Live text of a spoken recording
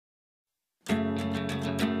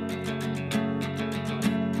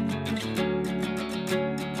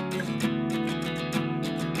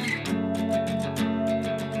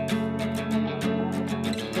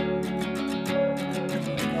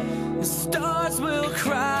hearts will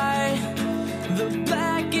cry the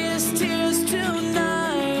blackest tears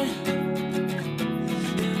tonight.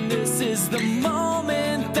 And this is the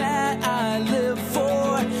moment that I live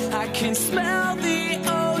for. I can smell the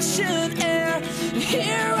ocean air.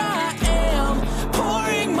 Here I am,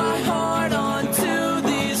 pouring my heart onto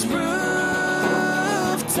these rooftops.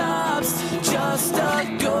 Just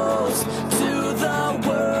a ghost to the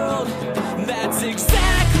world. That's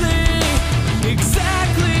exactly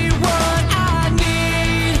what I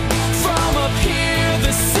need. From up here,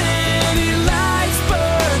 the city lights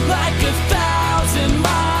burn like 1,000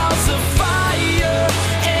 miles of fire.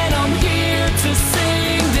 And I'm here to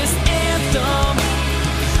sing this anthem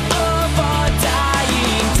of our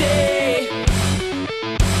dying day.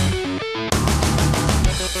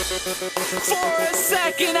 For a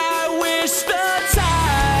second I